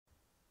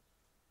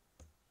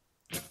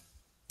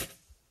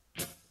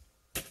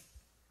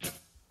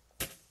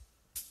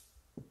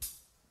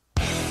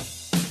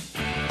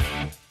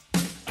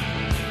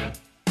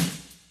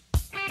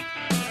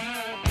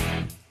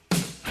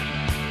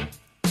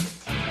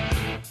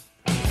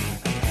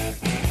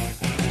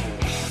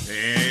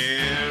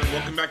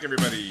back,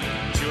 everybody,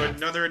 to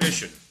another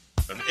edition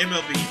of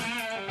MLB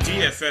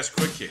DFS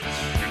Quick Hits.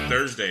 Your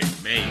Thursday,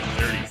 May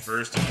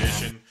 31st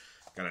edition.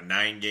 Got a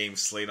 9-game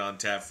slate on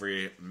tap for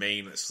you.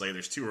 Main slate.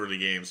 There's 2 early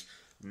games.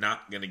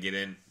 Not going to get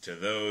into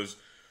those.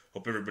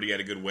 Hope everybody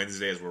had a good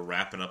Wednesday as we're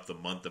wrapping up the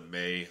month of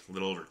May. A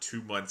little over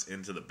 2 months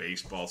into the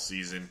baseball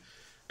season.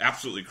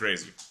 Absolutely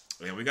crazy.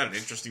 And we got an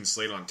interesting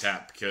slate on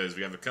tap because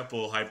we have a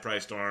couple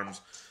high-priced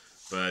arms,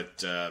 but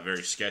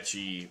very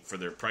sketchy for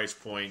their price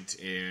point.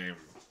 And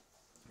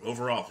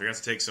overall, we're going to have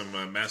to take some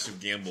massive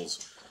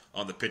gambles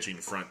on the pitching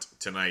front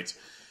tonight.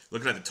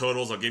 Looking at the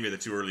totals, I'll give you the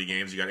 2 early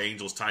games. You got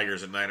Angels,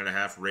 Tigers at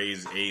 9.5,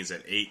 Rays, A's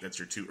at 8. That's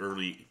your 2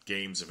 early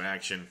games of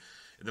action.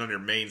 And then on your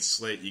main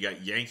slate, you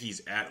got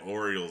Yankees at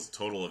Orioles,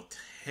 total of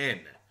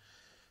 10.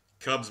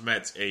 Cubs,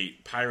 Mets,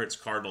 8. Pirates,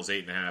 Cardinals,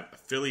 8.5.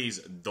 Phillies,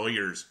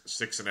 Dodgers,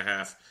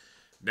 6.5.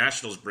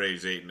 Nationals,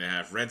 Braves,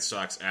 8.5. Red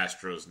Sox,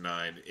 Astros,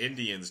 9.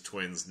 Indians,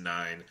 Twins,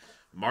 9.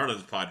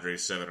 Marlins,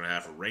 Padres,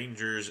 7.5.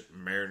 Rangers,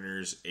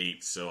 Mariners,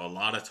 8. So a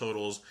lot of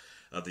totals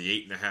of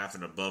the 8.5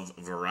 and above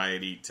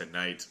variety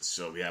tonight.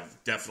 So we have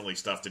definitely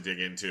stuff to dig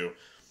into.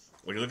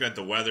 When you're looking at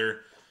the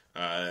weather,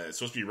 it's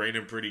supposed to be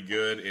raining pretty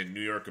good in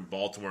New York and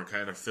Baltimore,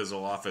 kind of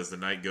fizzle off as the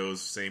night goes.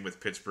 Same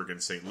with Pittsburgh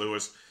and St.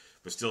 Louis,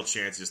 but still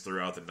chances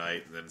throughout the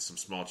night, and then some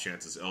small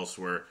chances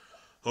elsewhere.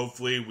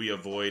 Hopefully we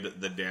avoid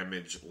the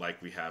damage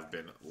like we have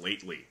been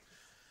lately.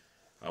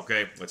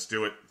 Okay, let's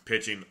do it.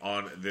 Pitching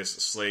on this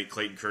slate,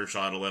 Clayton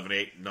Kershaw at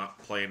 11-8,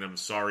 not playing him.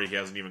 Sorry, he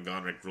hasn't even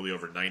gone really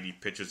over 90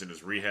 pitches in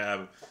his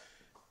rehab.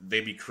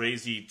 They'd be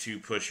crazy to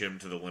push him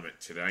to the limit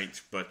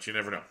tonight, but you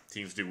never know.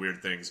 Teams do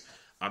weird things.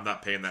 I'm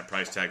not paying that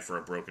price tag for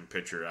a broken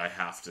pitcher. I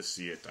have to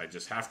see it. I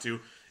just have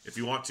to. If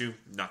you want to,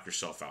 knock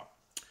yourself out.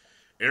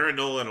 Aaron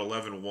Nola at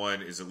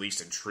 11-1 is at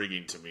least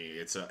intriguing to me.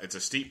 It's a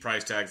steep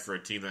price tag for a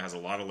team that has a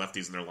lot of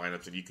lefties in their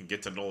lineups, and you can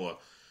get to Nola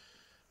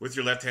with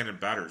your left-handed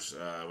batters.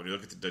 When you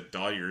look at the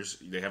Dodgers,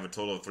 they have a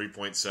total of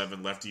 3.7,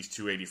 lefties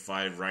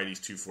 285,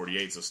 righties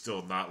 248, so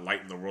still not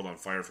lighting the world on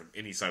fire from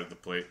any side of the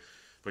plate.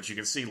 But you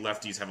can see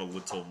lefties have a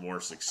little more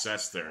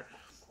success there.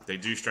 They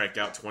do strike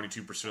out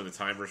 22% of the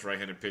time versus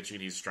right-handed pitching.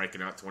 He's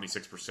striking out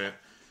 26%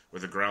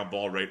 with a ground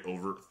ball rate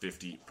over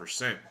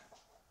 50%.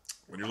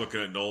 When you're looking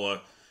at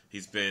Nola,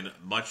 he's been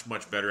much,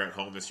 much better at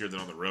home this year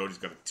than on the road. He's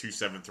got a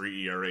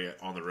 2.73 ERA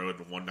on the road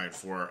and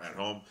 1.94 at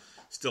home.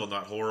 Still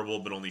not horrible,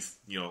 but only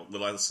little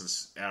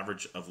less than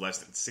average of less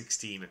than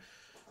 16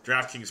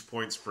 DraftKings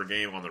points per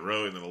game on the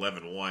road. And then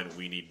 11-1,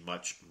 we need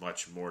much,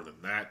 much more than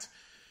that.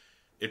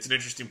 It's an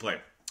interesting play.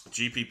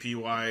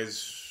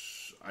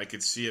 GPP-wise, I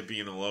could see it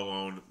being a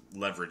low-owned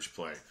leverage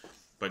play.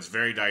 But it's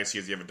very dicey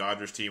as you have a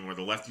Dodgers team where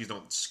the lefties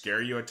don't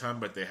scare you a ton,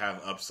 but they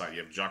have upside. You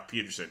have Jock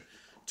Peterson,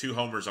 2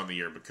 homers on the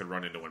year, but could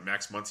run into one.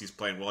 Max Muncy's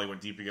playing well. He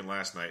went deep again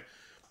last night.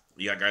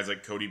 You got guys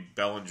like Cody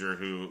Bellinger,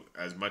 who,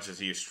 as much as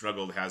he has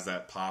struggled, has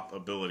that pop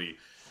ability.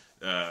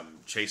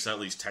 Chase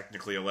Utley's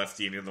technically a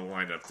lefty and in the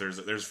lineup. There's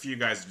a few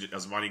guys,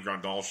 Yasmani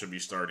Grandal should be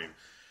starting.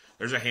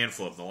 There's a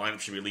handful of them. The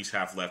lineup should be at least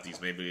half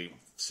lefties, maybe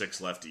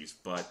 6 lefties,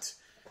 but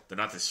they're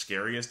not the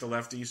scariest of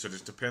lefties, so it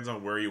just depends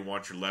on where you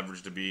want your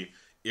leverage to be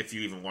if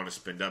you even want to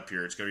spend up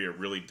here. It's going to be a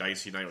really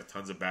dicey night with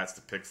tons of bats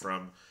to pick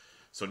from.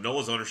 So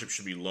Nola's ownership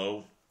should be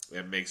low.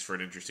 It makes for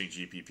an interesting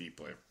GPP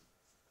play.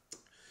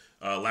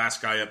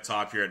 Last guy up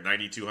top here at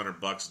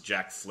 $9,200,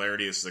 Jack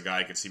Flaherty. This is a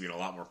guy I could see being a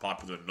lot more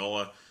popular than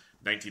Nola.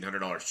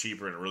 $1,900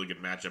 cheaper and a really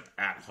good matchup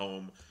at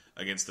home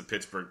against the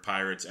Pittsburgh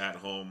Pirates at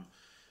home.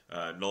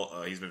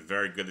 He's been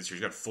very good this year.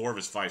 He's got 4 of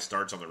his 5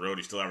 starts on the road.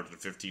 He's still averaging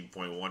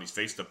 15.1. He's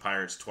faced the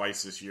Pirates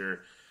twice this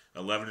year.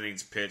 11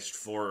 innings pitched,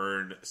 4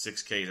 earned,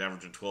 6 Ks,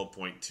 averaging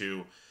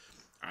 12.2.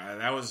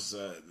 That was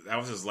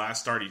his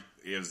last start.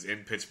 He was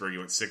in Pittsburgh. He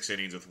went 6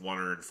 innings with 1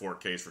 earned, 4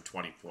 Ks for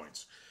 20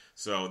 points.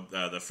 So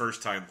the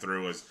first time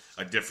through was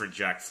a different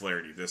Jack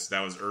Flaherty.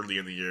 That was early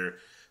in the year.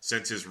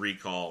 Since his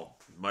recall,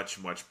 much,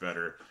 much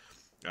better.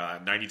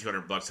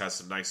 $9,200 has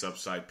some nice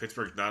upside.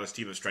 Pittsburgh's not a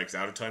team that strikes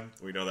out a ton.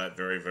 We know that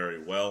very,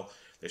 very well.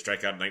 They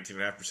strike out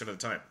 19.5% of the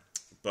time.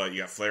 But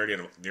you got Flaherty at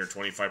a near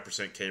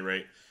 25% K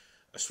rate,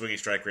 a swinging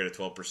strike rate of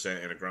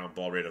 12%, and a ground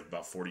ball rate of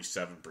about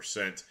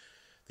 47%.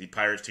 The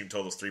Pirates team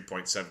totals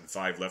 3.75,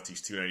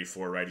 lefties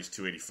 294, righties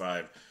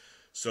 285.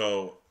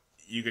 So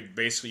you're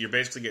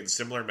basically getting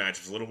similar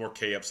matchups, a little more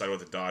K upside with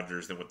the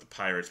Dodgers than with the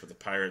Pirates. But the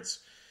Pirates,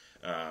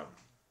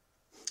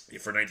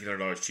 for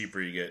 $1,900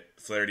 cheaper, you get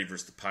Flaherty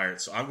versus the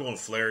Pirates. So I'm going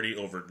Flaherty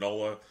over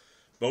Nola.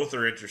 Both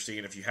are interesting.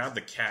 If you have the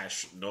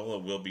cash, Nola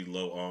will be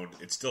low owned.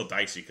 It's still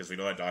dicey because we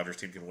know that Dodgers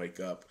team can wake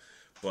up.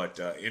 But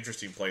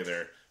interesting play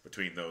there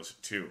between those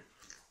two.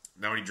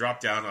 Now, when he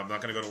dropped down, I'm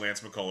not going to go to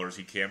Lance McCullers.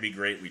 He can be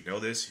great. We know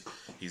this.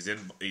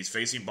 He's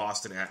facing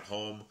Boston at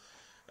home.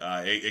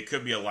 It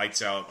could be a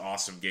lights-out,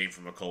 awesome game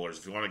for McCullers.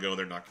 If you want to go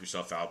there, knock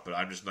yourself out. But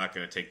I'm just not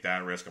going to take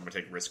that risk. I'm going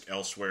to take risk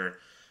elsewhere.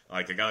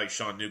 Like a guy like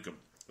Sean Newcomb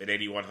at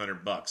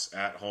 $8,100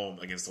 at home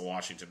against the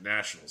Washington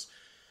Nationals.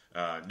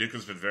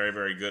 Newcomb's been very,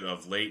 very good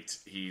of late.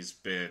 He's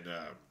been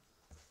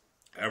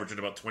averaging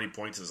about 20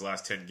 points in his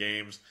last 10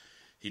 games.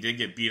 He did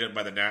get beat up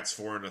by the Nats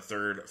 4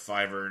 1/3,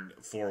 5 earned,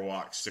 4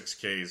 walks, 6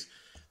 Ks.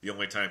 the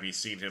only time he's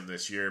seen him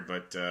this year.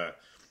 But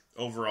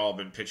overall,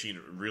 been pitching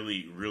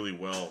really, really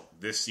well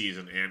this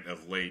season and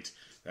of late.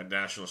 That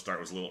national start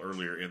was a little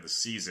earlier in the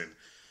season.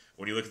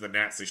 When you look at the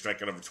Nats, they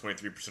strike out over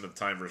 23% of the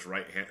time versus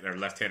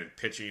left-handed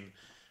pitching.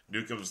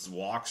 Newcomb's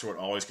walks were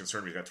always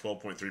concerned. He's got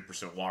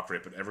 12.3% walk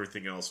rate, but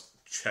everything else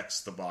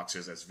checks the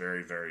boxes. That's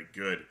very, very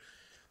good.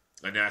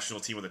 A national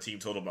team with a team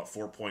total about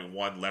 4.1,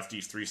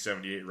 lefties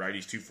 378,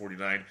 righties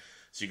 249.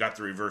 So you got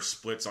the reverse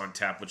splits on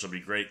tap, which will be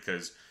great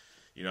because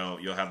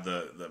you'll have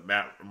the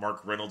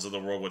Mark Reynolds of the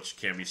world, which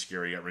can be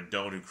scary. You got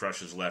Rendon, who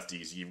crushes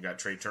lefties. You've got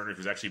Trey Turner,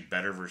 who's actually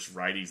better versus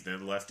righties than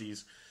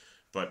lefties,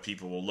 but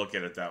people will look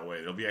at it that way.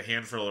 There'll be a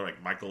handful of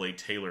like Michael A.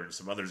 Taylor and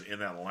some others in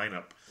that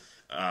lineup,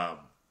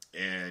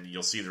 and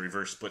you'll see the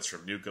reverse splits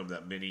from Newcomb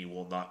that many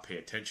will not pay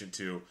attention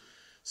to.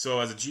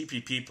 So as a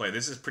GPP play,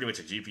 this is pretty much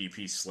a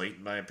GPP slate,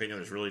 in my opinion.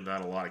 There's really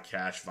not a lot of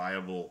cash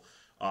viable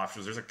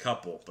options. There's a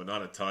couple, but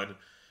not a ton.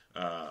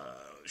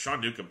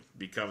 Sean Newcomb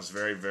becomes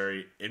very,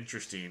 very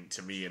interesting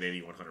to me at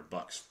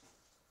 $8,100.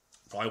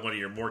 Probably one of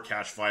your more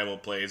cash viable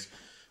plays,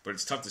 but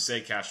it's tough to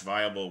say cash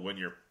viable when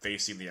you're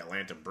facing the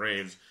Atlanta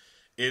Braves.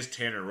 Is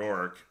Tanner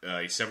Roark.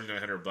 He's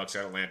 $7,900 at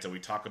Atlanta. We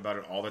talk about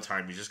it all the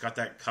time. He's just got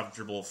that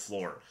comfortable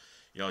floor.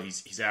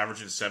 He's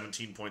averaging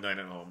 17.9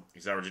 at home.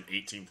 He's averaging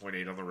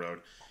 18.8 on the road.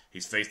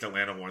 He's faced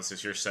Atlanta once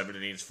this year, 7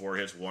 innings, 4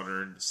 hits, 1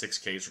 earned, 6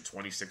 Ks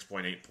for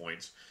 26.8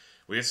 points.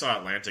 We just saw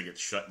Atlanta get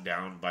shut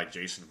down by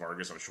Jason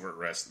Vargas on short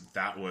rest.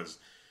 That was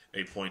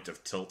a point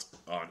of tilt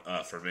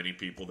for many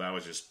people. That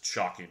was just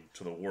shocking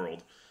to the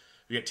world.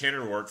 We get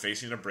Tanner Roark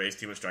facing a Braves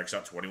team that strikes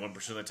out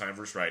 21% of the time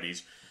versus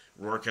righties.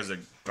 Roark has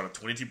about a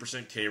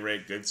 22% K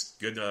rate, good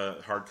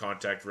hard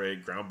contact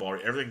rate, ground ball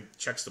rate. Everything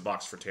checks the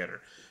box for Tanner.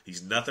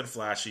 He's nothing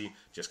flashy,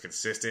 just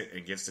consistent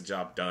and gets the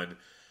job done.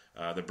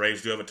 The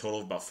Braves do have a total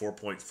of about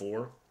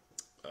 4.4.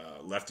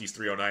 Lefties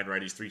 309,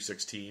 righties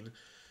 316.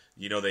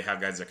 They have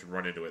guys that can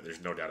run into it.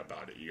 There's no doubt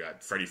about it. You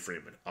got Freddie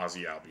Freeman,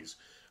 Ozzie Albies.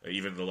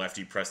 Even the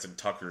lefty Preston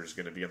Tucker is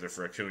going to be in there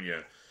for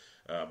Acuna,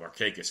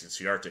 Markakis, and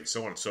Ciarte,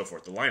 so on and so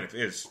forth. The lineup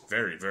is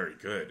very, very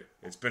good.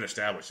 It's been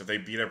established. If they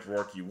beat up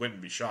Roark, you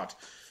wouldn't be shocked.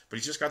 But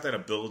he's just got that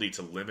ability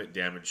to limit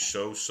damage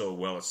so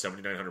well at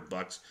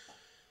 $7,900.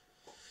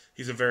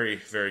 He's a very,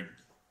 very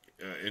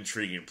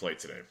intriguing play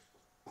today.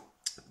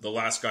 The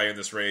last guy in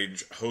this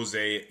range,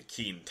 Jose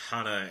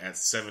Quintana at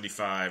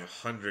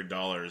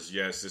 $7,500.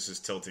 Yes, this is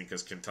tilting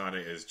because Quintana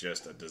is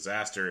just a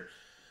disaster,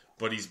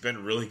 but he's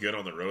been really good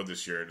on the road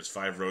this year. In his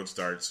 5 road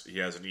starts, he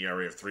has an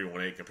ERA of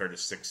 3.18 compared to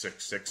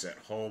 6.66 at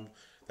home.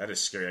 That is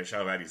scary. I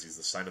shout that he's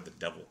the sign of the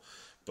devil.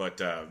 But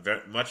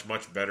much,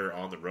 much better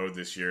on the road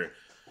this year.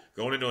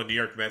 Going into a New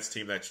York Mets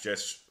team that's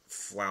just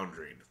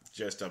floundering.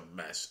 Just a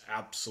mess.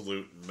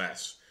 Absolute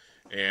mess.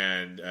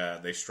 And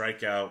they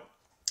strike out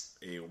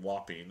a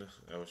whopping,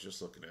 I was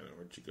just looking at it.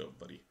 Where'd you go,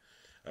 buddy?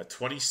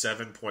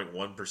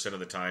 27.1% of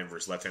the time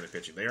versus left-handed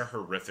pitching. They are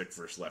horrific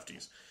versus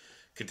lefties.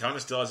 Quintana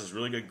still has his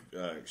really good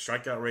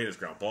strikeout rate, his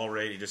ground ball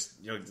rate. He just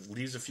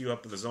leaves a few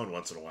up in the zone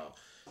once in a while.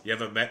 You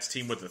have a Mets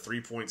team with a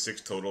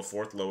 3.6 total,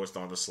 4th lowest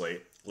on the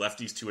slate.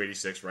 Lefties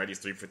 286, righties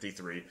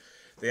 353.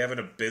 They have an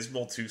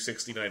abysmal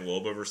 269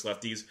 WOBA versus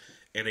lefties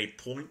and a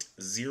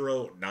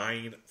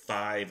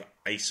 .095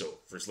 ISO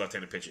versus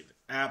left-handed pitching.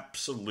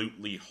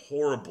 Absolutely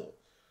horrible.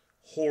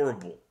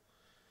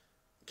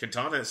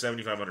 Quintana at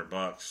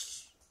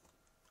 $7,500.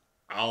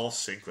 I'll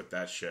sink with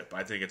that ship.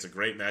 I think it's a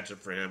great matchup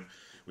for him.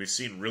 We've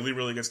seen really,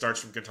 really good starts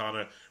from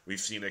Quintana.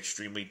 We've seen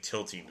extremely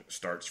tilting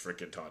starts for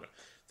Quintana.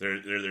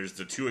 There's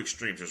the two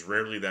extremes. There's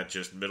rarely that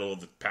just middle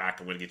of the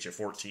pack, I'm going to get you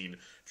 14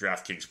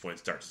 DraftKings point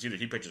starts. It's either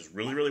he pitches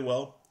really, really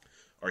well,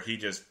 or he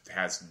just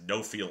has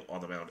no feel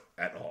on the mound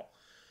at all.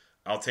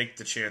 I'll take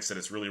the chance that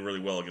it's really, really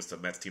well against a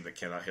Mets team that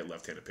cannot hit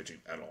left-handed pitching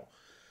at all.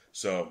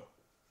 So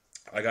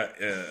I got,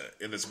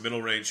 in this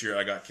middle range here,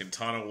 I got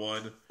Quintana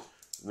 1,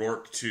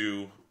 Roark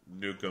 2,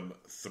 Newcomb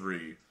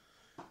 3.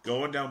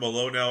 Going down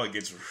below now, it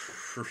gets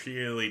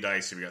really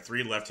dicey. We got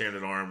 3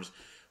 left-handed arms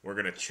we're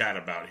going to chat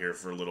about here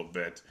for a little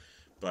bit.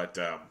 But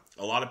a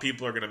lot of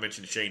people are going to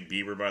mention Shane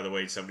Bieber, by the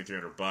way,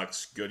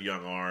 $7,300. Good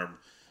young arm,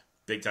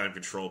 big-time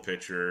control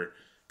pitcher,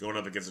 going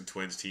up against the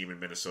Twins team in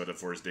Minnesota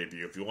for his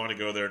debut. If you want to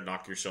go there,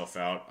 knock yourself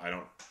out. I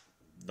don't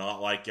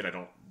not like it. I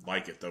don't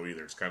like it, though,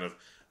 either. It's kind of,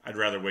 I'd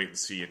rather wait and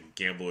see and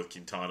gamble with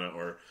Quintana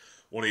or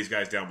one of these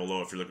guys down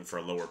below if you're looking for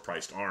a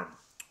lower-priced arm.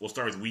 We'll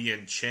start with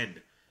Wei-Yin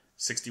Chen,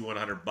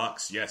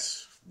 $6,100.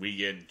 Yes,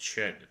 Wei-Yin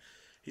Chen.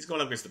 He's going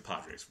up against the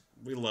Padres.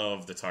 We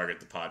love to target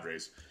the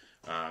Padres.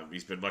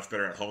 He's been much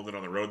better at home than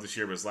on the road this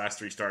year, but his last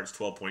 3 starts,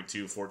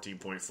 12.2,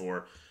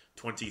 14.4,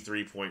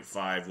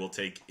 23.5. We'll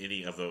take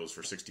any of those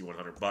for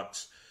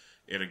 $6,100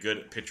 in a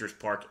good pitcher's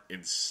park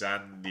in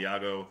San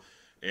Diego.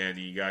 And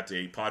you got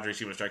a Padres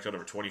team that strikes out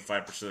over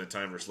 25% of the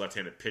time versus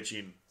left-handed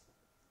pitching.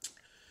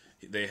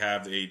 They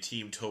have a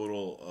team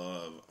total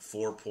of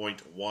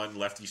 4.1,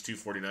 lefties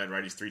 249,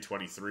 righties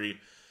 323.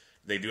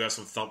 They do have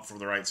some thump from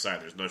the right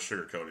side. There's no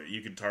sugarcoat it.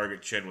 You can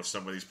target Chen with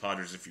some of these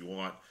Padres if you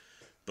want,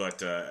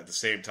 but at the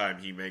same time,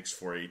 he makes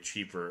for a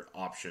cheaper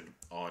option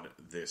on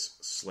this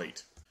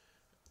slate.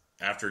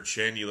 After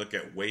Chen, you look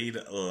at Wade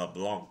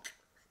LeBlanc,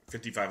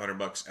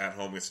 $5,500 at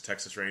home against the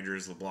Texas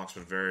Rangers. LeBlanc's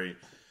been very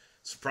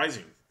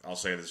surprising, I'll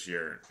say, this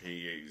year.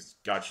 He's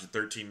got you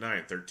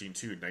 13-9,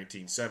 13-2,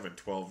 19-7,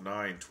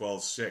 12-9,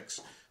 12-6,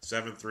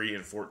 7-3,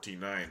 and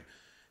 14-9.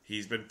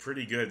 He's been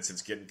pretty good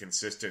since getting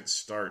consistent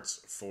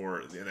starts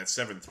and that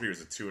 7-3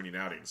 was a 2-inning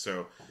outing.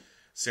 So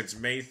since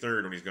May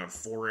 3rd, when he's gone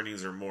 4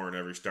 innings or more in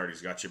every start,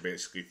 he's got you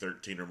basically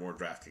 13 or more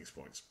DraftKings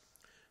points.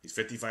 He's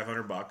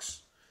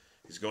 $5,500.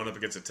 He's going up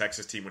against a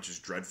Texas team, which is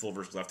dreadful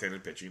versus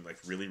left-handed pitching, like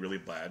really, really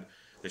bad.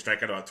 They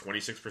strike out about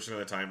 26% of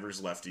the time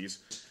versus lefties.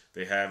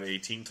 They have a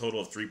team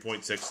total of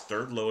 3.6,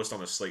 third lowest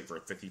on the slate for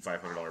a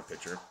 $5,500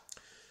 pitcher.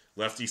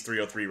 Lefties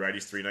 303,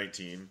 righties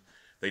 319.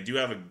 They do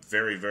have a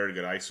very, very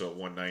good ISO at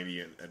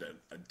 190 and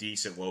a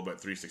decent low at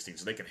 316,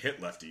 so they can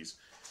hit lefties.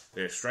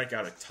 They strike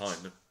out a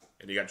ton,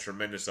 and you got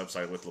tremendous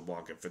upside with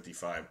LeBlanc at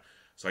 55,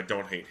 so I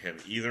don't hate him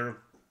either.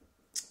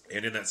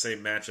 And in that same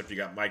matchup, you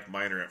got Mike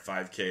Minor at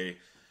 5K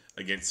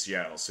against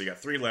Seattle. So you got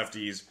 3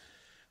 lefties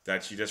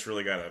that you just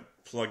really got to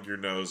plug your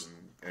nose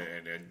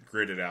and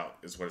grit it out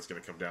is what it's going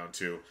to come down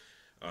to.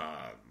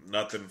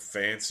 Nothing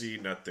fancy,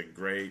 nothing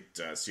great.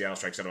 Seattle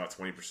strikes out about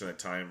 20% of the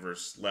time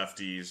versus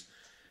lefties.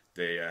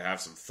 They have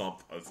some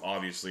thump of,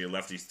 obviously,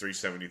 lefties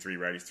 373,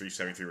 righties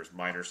 373 versus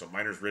Minor. So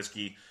Minor's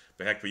risky,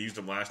 but heck, we used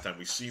him last time.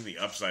 We've seen the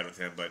upside with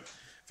him, but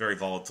very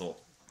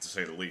volatile, to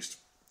say the least.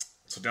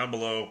 So down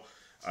below,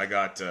 I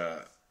got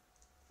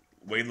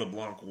Wade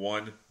LeBlanc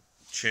 1,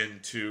 Chen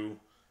 2,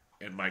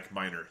 and Mike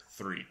Minor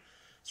 3.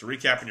 So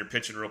recapping your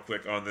pitching real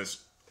quick on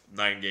this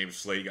 9-game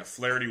slate. You got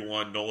Flaherty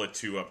 1, Nola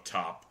 2 up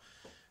top.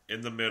 In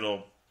the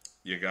middle,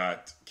 you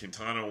got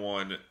Quintana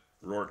 1,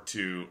 Rourke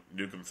 2,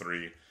 Newcomb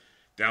 3.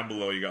 Down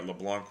below, you got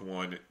LeBlanc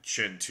 1,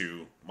 Chen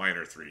 2,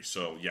 Minor 3.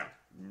 So, yeah,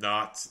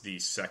 not the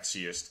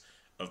sexiest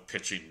of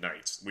pitching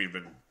nights. We've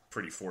been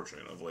pretty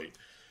fortunate of late.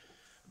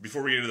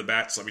 Before we get into the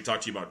bats, let me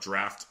talk to you about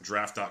Draft.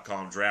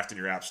 Draft.com, draft in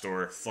your app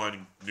store.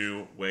 Fun,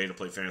 new way to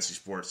play fantasy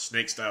sports.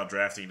 Snake-style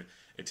drafting,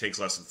 it takes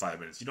less than 5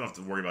 minutes. You don't have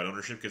to worry about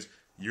ownership because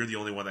you're the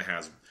only one that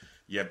has them.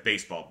 You have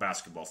baseball,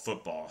 basketball,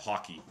 football,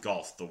 hockey,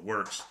 golf, the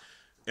works.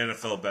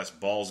 NFL best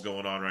balls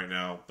going on right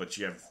now, but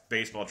you have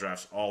baseball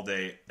drafts all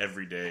day,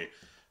 every day.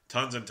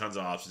 Tons and tons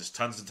of options,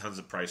 tons and tons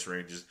of price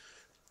ranges.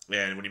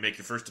 And when you make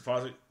your first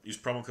deposit, use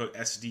promo code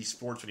SD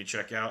Sports when you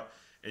check out,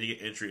 and you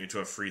get entry into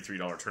a free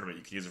 $3 tournament.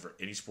 You can use it for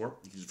any sport.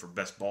 You can use it for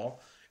best ball.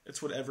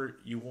 It's whatever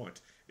you want.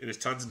 It is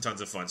tons and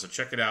tons of fun. So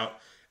check it out.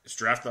 It's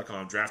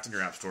draft.com, draft in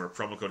your app store,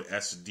 promo code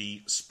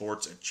SD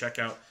Sports at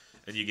checkout,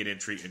 and you get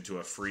entry into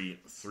a free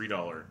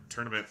 $3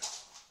 tournament.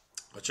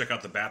 I'll check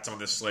out the bats on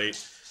this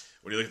slate.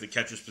 When you look at the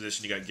catcher's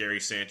position, you got Gary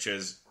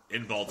Sanchez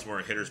in Baltimore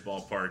at Hitter's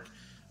Ballpark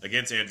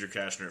against Andrew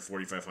Cashner at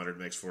 4,500.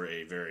 Makes for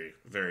a very,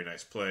 very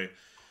nice play.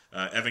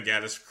 Evan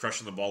Gattis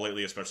crushing the ball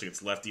lately, especially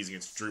against lefties,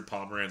 against Drew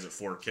Pomeranz at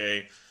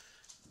 4K.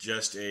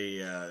 Just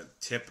a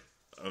tip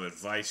of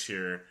advice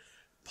here.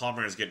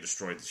 Pomeranz getting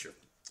destroyed this year,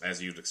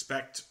 as you'd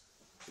expect.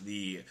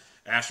 The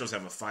Astros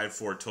have a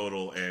 5-4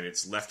 total, and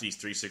it's lefties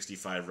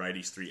 365,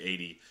 righties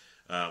 380.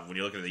 When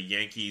you look at the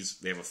Yankees,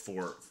 they have a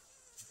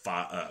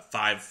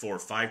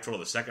 5-4-5 total,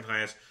 the second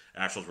highest.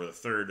 Astros were the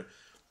third.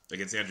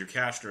 Against Andrew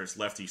Cashner, it's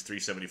lefties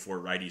 374,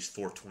 righties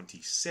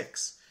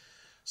 426.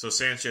 So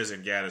Sanchez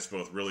and Gattis,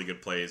 both really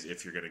good plays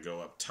if you're going to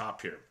go up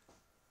top here.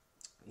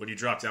 When you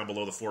drop down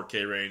below the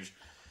 4K range,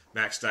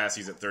 Max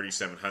Stassi's at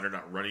 3,700.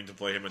 Not running to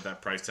play him at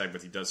that price tag,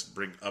 but he does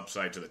bring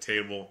upside to the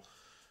table.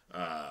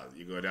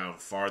 You go down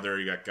farther,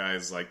 you got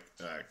guys like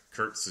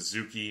Kurt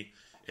Suzuki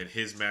in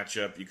his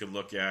matchup you can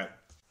look at.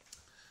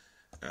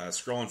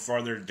 Scrolling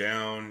farther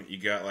down, you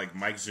got like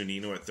Mike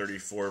Zunino at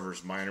 34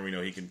 versus Minor. We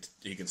know he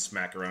can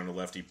smack around a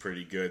lefty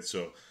pretty good,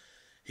 so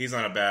he's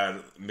not a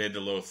bad mid to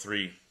low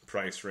 3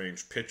 price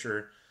range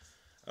pitcher.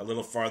 A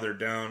little farther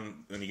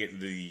down, then you get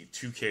into the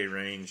 2K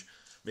range.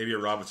 Maybe a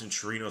Robinson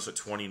Chirinos at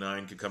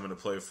 29 could come into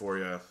play for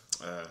you.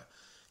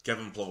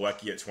 Kevin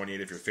Plawecki at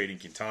 28 if you're fading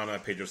Quintana.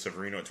 Pedro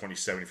Severino at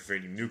 27 if you're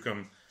fading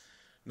Newcomb.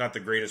 Not the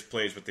greatest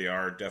plays, but they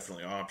are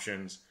definitely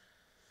options.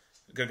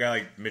 A good guy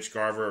like Mitch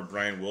Garver or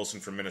Brian Wilson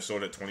from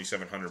Minnesota at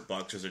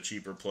 $2,700 is a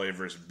cheaper play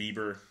versus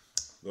Bieber.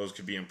 Those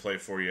could be in play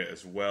for you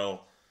as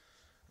well.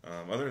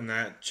 Other than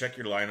that, check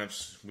your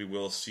lineups. We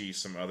will see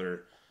some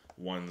other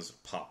ones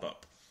pop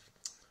up.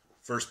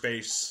 First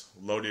base,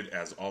 loaded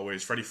as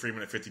always. Freddie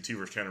Freeman at 52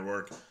 versus Tanner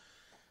Rourke.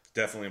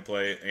 Definitely in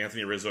play.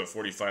 Anthony Rizzo at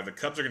 45. The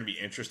Cubs are going to be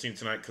interesting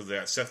tonight because they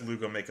got Seth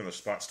Lugo making the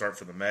spot start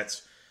for the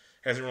Mets.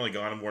 Hasn't really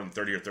gone more than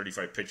 30 or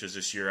 35 pitches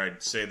this year.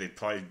 I'd say they'd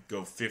probably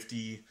go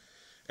 50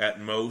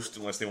 at most,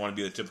 unless they want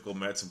to be the typical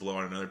Mets and blow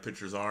on another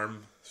pitcher's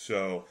arm.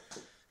 So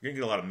you're going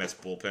to get a lot of Mets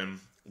bullpen,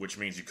 which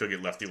means you could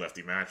get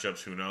lefty-lefty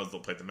matchups. Who knows?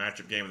 They'll play the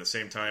matchup game at the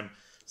same time.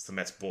 It's the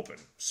Mets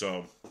bullpen.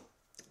 So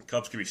the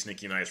Cubs could be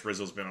sneaky nice.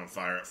 Rizzo's been on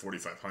fire at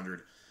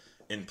 4,500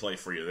 in play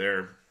for you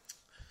there.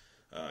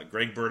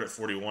 Greg Bird at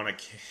 41.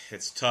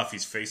 It's tough.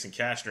 He's facing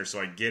Cashner, so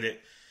I get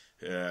it.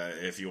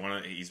 If you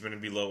want to, he's going to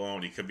be low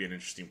owned. He could be an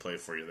interesting play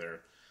for you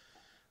there.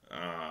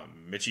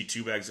 Mitchie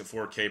Two Bags at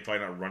 4K. Probably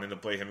not running to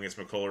play him against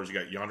McCullers. You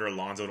got Yonder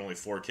Alonso at only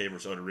 4K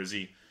versus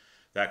Odorizzi.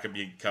 that could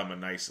become a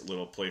nice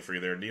little play for you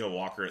there. Neil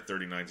Walker at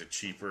 39 is a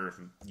cheaper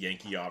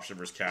Yankee option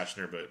versus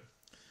Cashner, but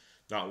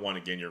not one,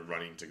 again, you're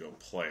running to go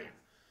play.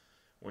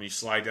 When you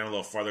slide down a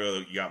little farther,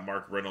 you got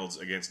Mark Reynolds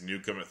against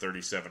Newcomb at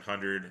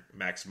 3,700.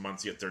 Max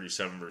Muncy at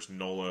 37 versus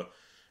Nola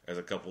as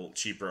a couple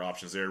cheaper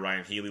options there.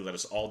 Ryan Healy let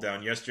us all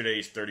down yesterday.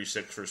 He's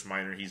 36 versus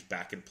Minor. He's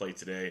back in play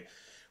today.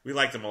 We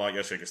liked him a lot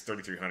yesterday because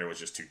 3,300 was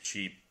just too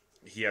cheap.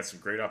 He had some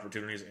great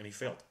opportunities, and he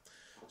failed.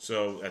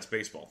 So that's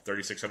baseball.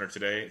 3,600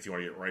 today if you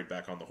want to get right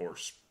back on the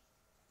horse.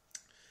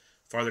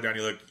 Farther down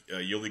you look,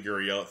 Yuli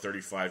Gurriel at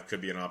 35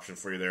 could be an option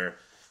for you there.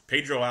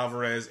 Pedro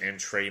Alvarez and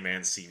Trey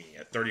Mancini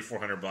at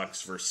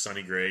 $3,400 versus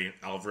Sonny Gray.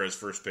 Alvarez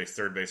first base,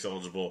 third base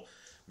eligible.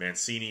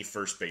 Mancini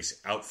first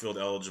base outfield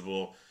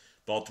eligible.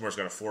 Baltimore's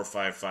got a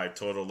 4.55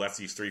 total.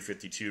 Lefties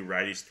 352,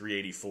 righties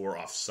 384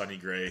 off Sonny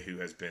Gray, who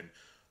has been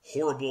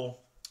horrible.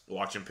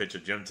 Watch him pitch a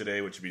gym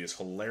today, which would be just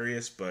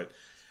hilarious. But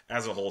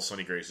as a whole,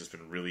 Sonny Gray's just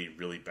been really,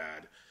 really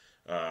bad.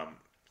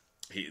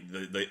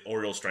 The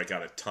Orioles strike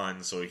out a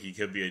ton, so he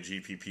could be a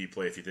GPP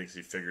play if he thinks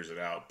he figures it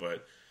out.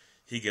 But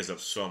he gives up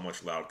so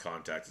much loud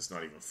contact, it's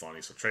not even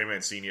funny. So Trey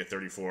Mancini at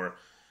 34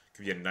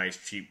 could be a nice,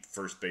 cheap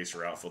first base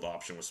or outfield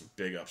option with some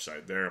big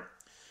upside there.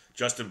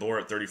 Justin Bour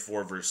at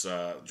 34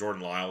 versus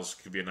Jordan Lyles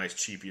could be a nice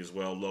cheapie as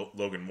well.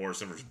 Logan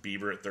Morrison versus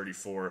Bieber at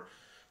 34.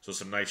 So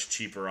some nice,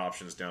 cheaper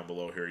options down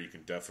below here you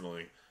can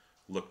definitely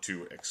look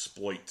to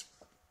exploit.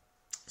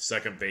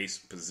 Second base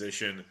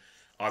position,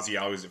 Ozzie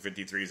Albies at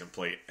 53 is in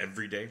play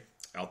every day.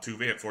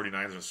 Altuve at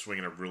 49 has been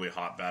swinging a really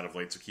hot bat of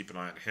late, so keep an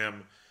eye on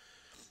him.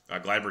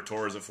 Gleyber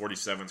Torres at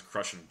 47 is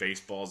crushing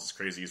baseballs. It's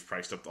crazy. He's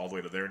priced up all the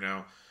way to there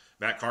now.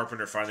 Matt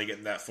Carpenter finally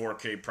getting that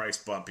 4K price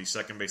bump. He's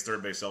second base,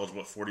 third base eligible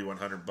at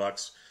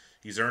 $4,100.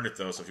 He's earned it,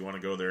 though, so if you want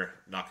to go there,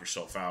 knock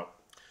yourself out.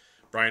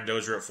 Brian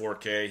Dozier at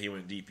 4K. He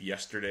went deep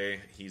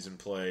yesterday. He's in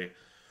play.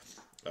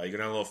 You go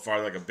down a little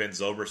farther, like a Ben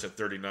Zobrist at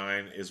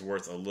 39 is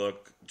worth a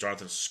look.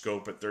 Jonathan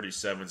Scope at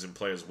 37 is in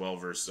play as well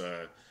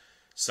versus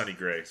Sonny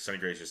Gray. Sonny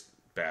Gray's just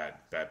bad.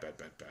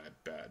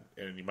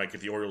 And you might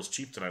get the Orioles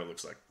cheap tonight, it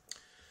looks like.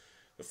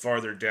 The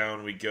farther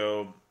down we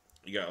go,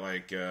 you got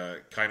like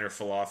Kiner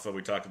Falefa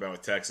we talked about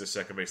with Texas,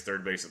 second base,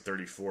 third base at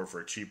 34 for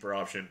a cheaper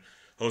option.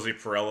 Jose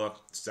Perella,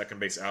 second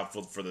base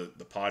outfield for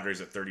the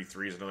Padres at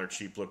 33 is another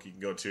cheap look you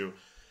can go to.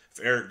 If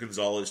Eric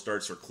Gonzalez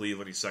starts for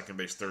Cleveland, he's second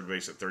base, third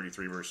base at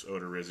 33 versus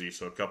Odorizzi.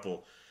 So a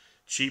couple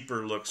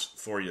cheaper looks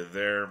for you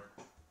there.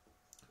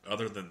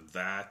 Other than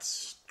that,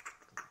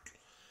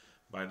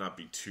 might not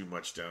be too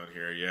much down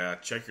here. Yeah,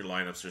 check your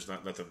lineups. There's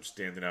not nothing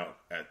standing out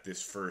at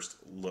this first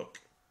look.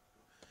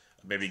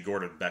 Maybe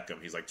Gordon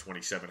Beckham. He's like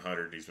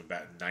 2,700. He's been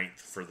batting ninth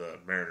for the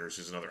Mariners.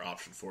 Is another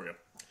option for you.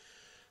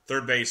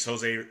 Third base,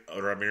 Jose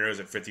Ramirez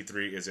at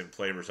 53 is in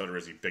play versus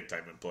Odorizzi. Big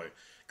time in play.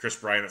 Chris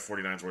Bryant at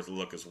 49 is worth a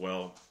look as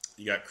well.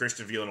 You got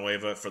Christian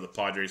Villanueva for the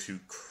Padres, who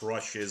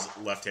crushes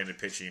left-handed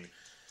pitching.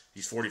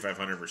 He's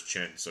 4,500 versus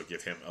Chen, so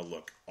give him a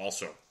look.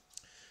 Also,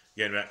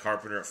 again, Matt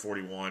Carpenter at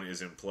 41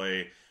 is in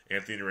play.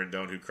 Anthony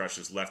Rendon, who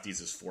crushes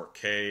lefties, is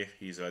 4K.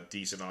 He's a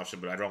decent option,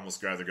 but I'd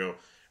almost rather go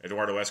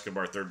Eduardo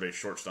Escobar, third base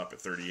shortstop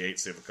at 38,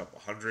 save a couple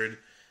hundred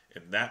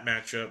in that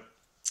matchup.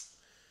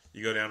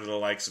 You go down to the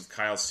likes of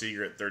Kyle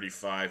Seager at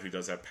 35, who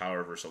does have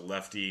power versus a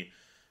lefty.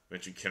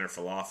 Mentioned Kiner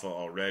Falefa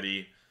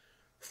already.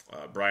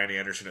 Brian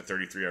Anderson at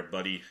 33, our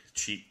buddy.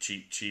 Cheap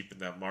in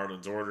that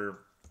Marlins order.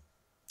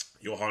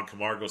 Johan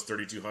Camargo's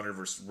 3,200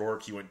 versus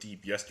Rourke. He went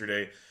deep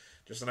yesterday.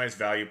 Just a nice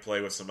value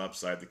play with some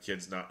upside. The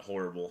kid's not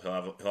horrible.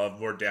 He'll have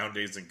more down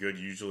days than good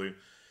usually.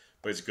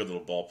 But he's a good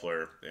little ball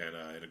player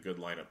and a good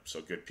lineup. So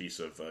a good piece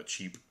of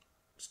cheap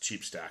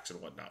stacks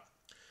and whatnot.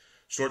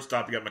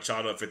 Shortstop, you got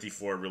Machado at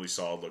 54. Really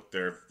solid look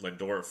there.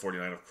 Lindor at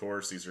 49, of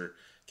course. These are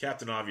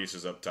Captain Obvious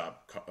is up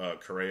top.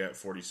 Correa at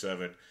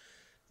 47.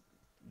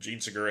 Gene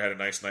Segura had a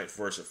nice night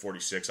for us at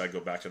 46. I'd go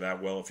back to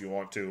that well if you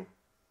want to.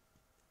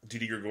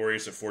 Didi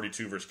Gregorius at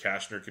 42 versus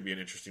Cashner could be an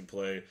interesting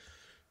play.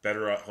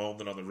 Better at home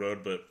than on the road,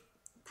 but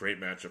great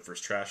matchup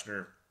versus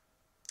Trashner.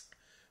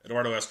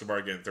 Eduardo Escobar,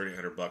 again,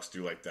 $3,800.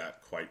 Do like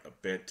that quite a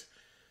bit.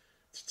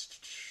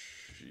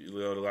 You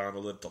load down a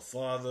little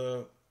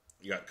farther.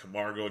 You got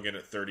Camargo again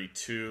at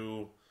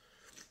 32.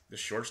 The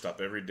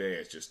shortstop every day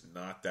is just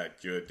not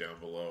that good down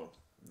below.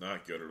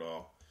 Not good at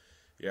all.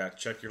 Yeah,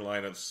 check your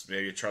lineups.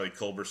 Maybe Charlie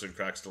Culberson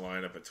cracks the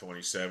lineup at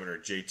 27, or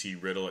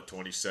JT Riddle at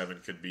 27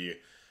 could be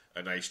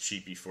a nice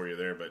cheapie for you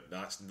there, but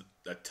not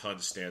a ton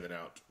standing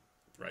out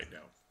right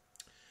now.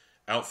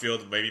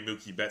 Outfield, maybe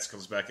Mookie Betts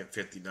comes back at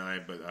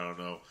 59, but I don't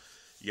know.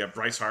 You got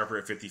Bryce Harper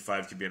at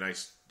 55, could be a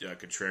nice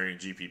contrarian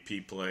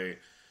GPP play.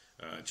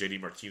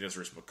 JD Martinez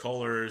versus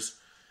McCullers.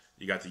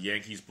 You got the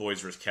Yankees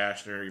boys versus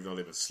Cashner, even though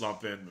they've been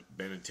slumping.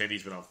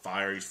 Benintendi's been on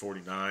fire. He's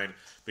 49.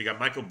 But you got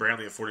Michael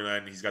Brantley at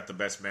 49. He's got the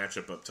best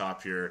matchup up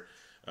top here,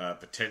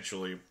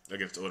 potentially,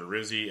 against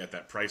Odorizzi at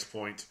that price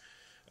point.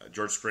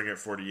 George Springer at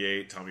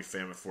 48. Tommy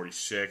Pham at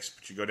 46.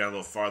 But you go down a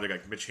little farther, you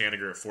got Mitch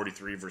Haniger at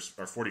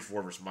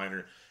 44 versus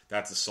Minor.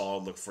 That's a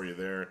solid look for you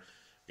there.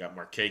 You got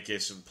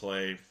Markakis in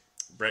play.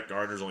 Brett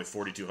Gardner's only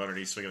 4,200.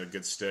 He's swinging a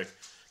good stick.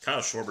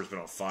 Kyle Schwarber's been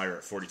on fire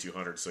at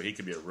 4,200, so he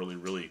could be a really,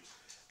 really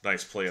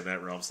Nice play in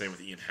that realm. Same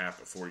with Ian Happ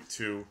at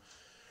 42.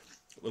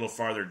 A little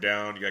farther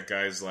down, you got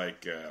guys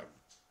like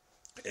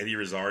Eddie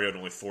Rosario at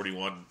only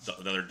 41.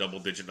 Another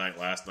double-digit night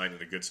last night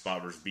in a good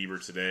spot versus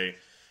Bieber today.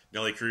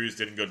 Nelly Cruz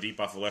didn't go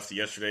deep off the lefty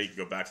yesterday. You can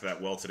go back to that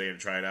well today and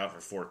try it out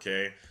for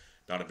 $4K.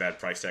 Not a bad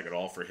price tag at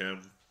all for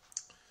him.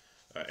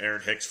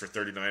 Aaron Hicks for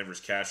 39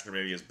 versus Cashner.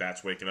 Maybe his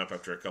bat's waking up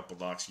after a couple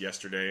knocks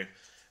yesterday.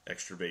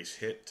 Extra base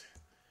hit.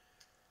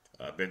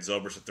 Ben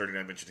Zobrist at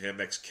 39, mentioned him.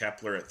 Max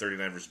Kepler at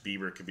 39 versus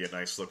Bieber could be a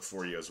nice look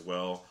for you as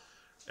well.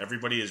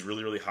 Everybody is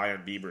really, really high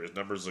on Bieber. His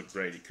numbers look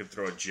great. He could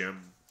throw a gem.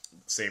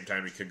 Same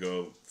time, he could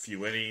go a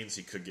few innings.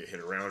 He could get hit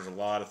around. There's a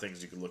lot of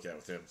things you could look at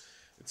with him.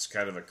 It's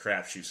kind of a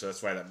crapshoot, so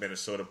that's why that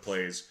Minnesota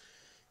plays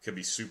could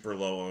be super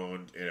low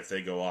owned, and if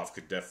they go off,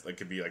 could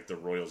be like the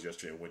Royals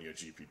yesterday and win you a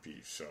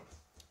GPP. So,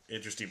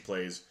 interesting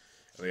plays,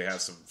 and they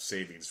have some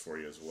savings for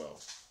you as well.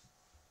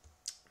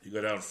 You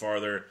go down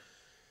farther,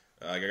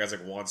 guys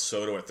like Juan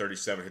Soto at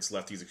 37 hits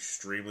lefties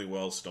extremely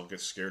well, so don't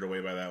get scared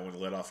away by that one.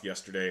 Led off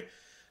yesterday.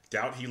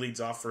 Doubt he leads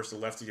off first to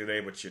lefty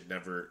today, but you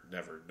never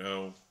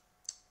know.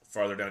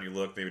 Farther down you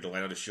look, maybe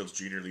Delano DeShields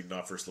Jr. leading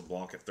off versus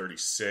LeBlanc at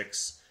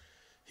 36.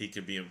 He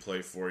could be in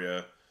play for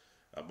you.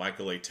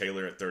 Michael A.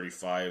 Taylor at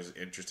 35 is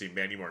interesting.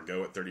 Manny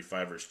Margot at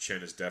 35 versus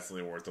Chen is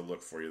definitely worth a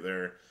look for you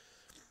there.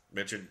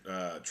 Mentioned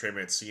Trey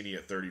Mancini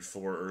at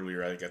 34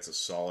 earlier. I think that's a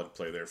solid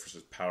play there for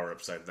his power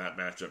upside in that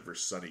matchup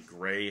versus Sonny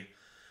Gray.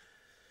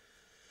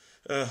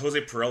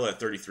 Jose Perella at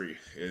 33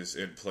 is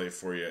in play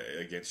for you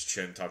against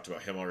Chen. Talked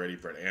about him already.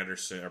 Brian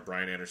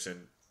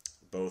Anderson,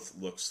 both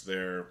looks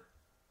there.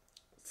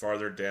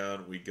 Farther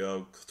down we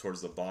go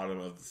towards the bottom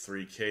of the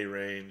 3K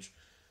range.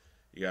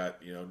 You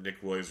got,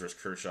 Nick Williams versus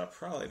Kershaw.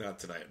 Probably not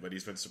tonight, but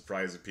he's been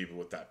surprising people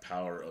with that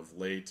power of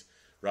late.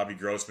 Robbie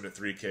Grossman at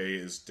 3K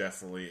is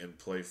definitely in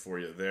play for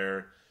you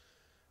there.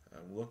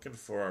 I'm looking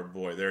for our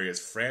boy. There he is.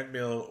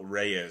 Franmil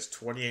Reyes,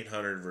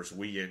 2,800 versus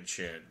Wei Yin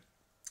Chen.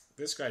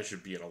 This guy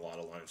should be in a lot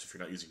of lineups if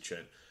you're not using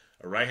Chen.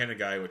 A right-handed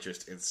guy with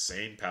just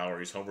insane power.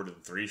 He's homered in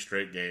 3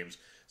 straight games.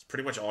 It's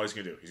pretty much all he's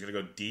going to do. He's going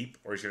to go deep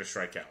or he's going to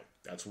strike out.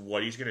 That's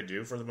what he's going to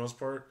do for the most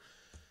part.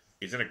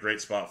 He's in a great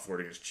spot for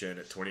it against Chen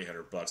at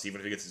 $2,800. Even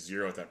if he gets a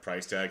 0 at that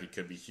price tag, he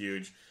could be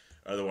huge.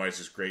 Otherwise,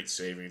 just great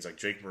savings. Like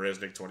Jake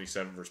Marisnik,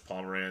 27 versus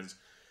Pomeranz.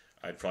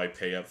 I'd probably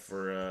pay up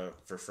for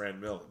Fran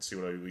Mill and see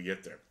what we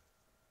get there.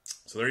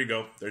 So there you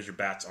go. There's your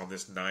bats on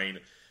this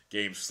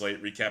 9-game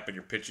slate. Recapping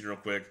your pitching real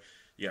quick.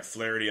 You got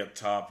Flaherty up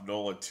top,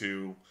 Nola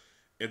 2.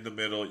 In the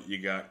middle, you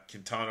got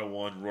Quintana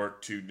 1,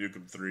 Rourke 2,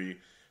 Newcomb 3.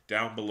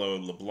 Down below,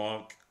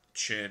 LeBlanc,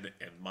 Chen,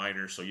 and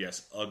Minor. So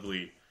yes,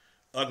 ugly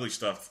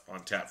stuff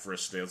on tap for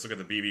us today. Let's look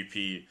at the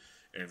BBP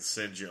and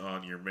send you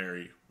on your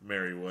merry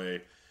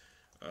way.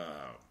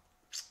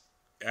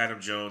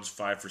 Adam Jones,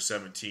 5 for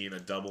 17, a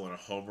double and a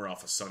homer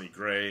off of Sonny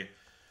Gray.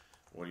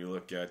 When you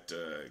look at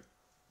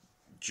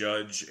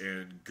Judge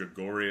and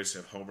Gregorius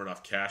have homered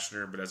off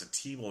Cashner, but as a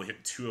team only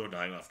hit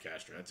 209 off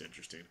Cashner. That's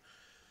interesting.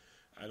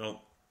 I don't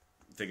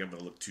think I'm going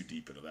to look too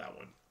deep into that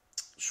one.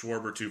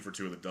 Schwarber 2 for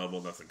 2 with a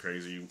double, nothing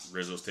crazy.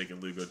 Rizzo's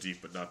taking Lugo deep,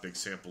 but not big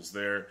samples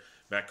there.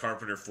 Matt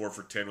Carpenter 4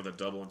 for 10 with a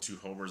double and 2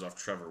 homers off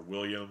Trevor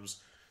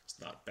Williams.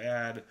 It's not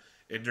bad.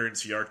 Ender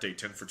Inciarte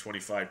 10 for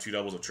 25, 2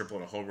 doubles, a triple,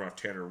 and a homer off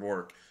Tanner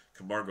Rourke.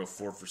 Camargo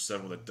 4 for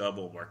 7 with a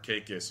double.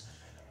 Markakis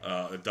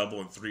a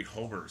double and 3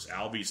 homers.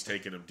 Albie's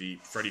taking him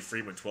deep. Freddie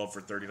Freeman 12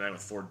 for 39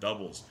 with 4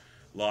 doubles.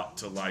 Lot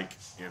to like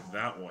in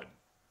that one.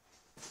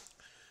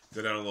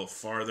 Go down a little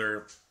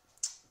farther.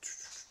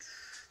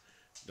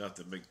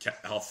 Nothing.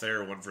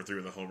 Althair 1 for 3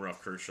 with a homer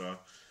off Kershaw.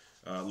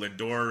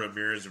 Lindor,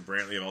 Ramirez, and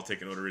Brantley have all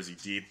taken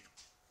Odorizzi deep.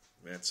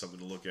 That's something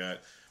to look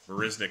at.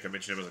 Marisnik, I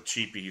mentioned him as a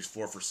cheapie. He's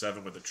 4 for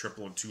 7 with a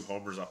triple and 2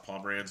 homers off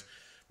Pomeranz.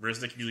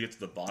 Marisnik usually gets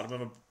to the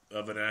bottom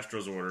of an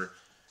Astros order,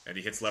 and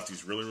he hits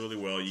lefties really, really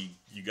well.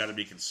 You got to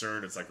be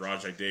concerned. It's like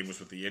Rajai Davis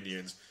with the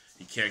Indians.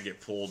 He can't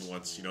get pulled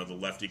once the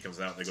lefty comes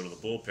out and they go to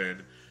the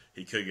bullpen.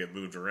 He could get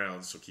moved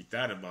around, so keep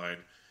that in mind.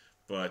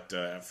 But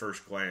at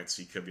first glance,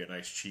 he could be a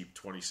nice, cheap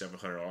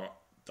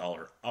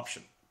 $2,700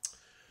 option.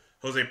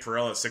 Jose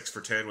Perella 6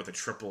 for 10 with a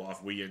triple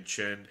off Wei Yin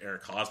Chen.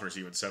 Eric Hosmer's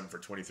even 7 for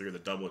 23 with a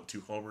double and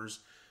 2 homers.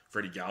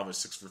 Freddie Galvis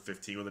 6 for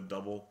 15 with a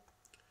double.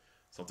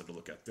 Something to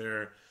look at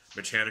there.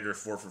 Mitch Haniger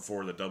 4 for 4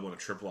 with a double and a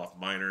triple off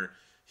Minor.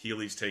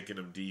 Healy's taking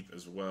him deep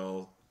as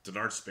well.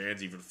 Denard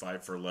Span's even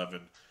 5 for 11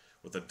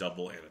 with a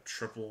double and a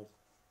triple.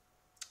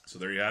 So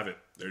there you have it.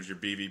 There's your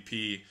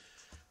BVP.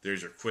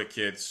 There's your quick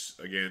hits.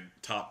 Again,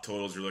 top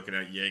totals you're looking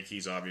at.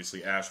 Yankees,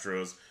 obviously.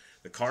 Astros.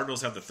 The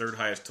Cardinals have the 3rd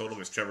highest total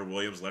against Trevor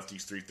Williams.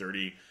 Lefties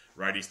 330,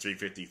 righties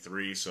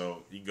 353.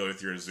 So you can go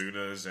with your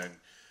Azunas and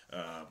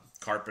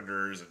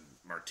Carpenters and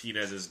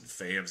Martinez's and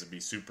Phams and be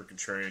super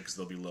contrarian because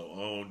they'll be low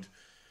owned.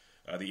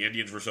 The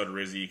Indians versus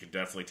Odorizzi, you can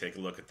definitely take a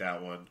look at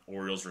that one.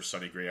 Orioles versus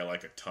Sonny Gray, I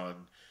like a ton.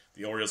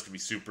 The Orioles can be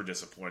super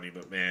disappointing,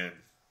 but man,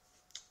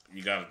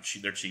 you got them.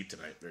 They're cheap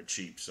tonight. They're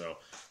cheap, so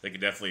they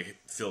can definitely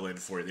fill in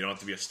for you. They don't have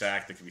to be a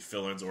stack. They can be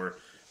fill-ins or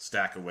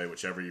stack away,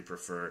 whichever you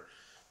prefer.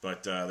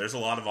 But there's a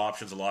lot of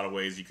options, a lot of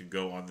ways you can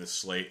go on this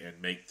slate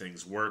and make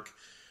things work.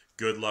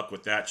 good luck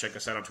with that. Check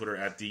us out on Twitter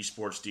at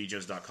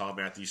thesportsdgens.com,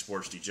 at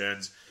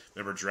thesportsdgens.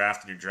 Remember,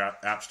 draft in your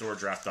app store,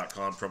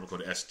 draft.com, promo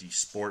code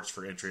SDSports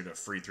for entry into a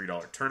free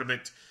 $3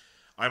 tournament.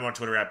 I'm on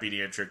Twitter at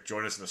BDentric.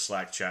 Join us in the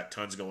Slack chat.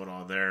 Tons going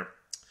on there.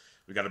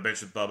 We got a Bench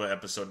with Bubba,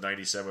 episode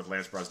 97 with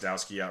Lance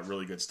Brosdowski out.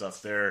 Really good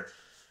stuff there.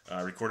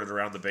 Recorded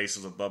Around the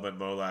Bases with Bubba and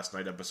Mo last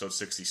night, episode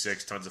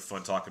 66. Tons of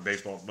fun talking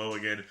baseball with Mo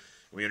again.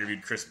 We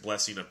interviewed Chris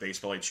Blessing of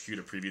Baseball HQ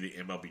to preview the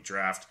MLB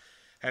draft.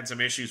 Had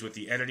some issues with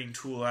the editing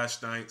tool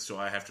last night, so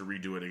I have to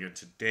redo it again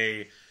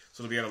today.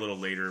 So it'll be out a little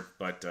later,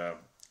 but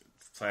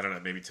plan on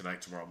it maybe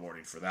tonight, tomorrow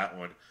morning for that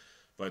one.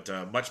 But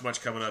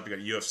much coming up. You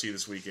got UFC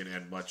this weekend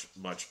and much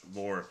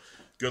more.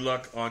 Good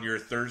luck on your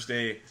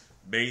Thursday,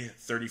 May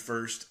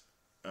 31st,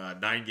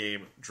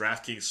 9-game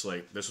DraftKings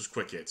slate. This was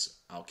Quick Hits.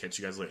 I'll catch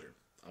you guys later.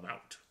 I'm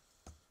out.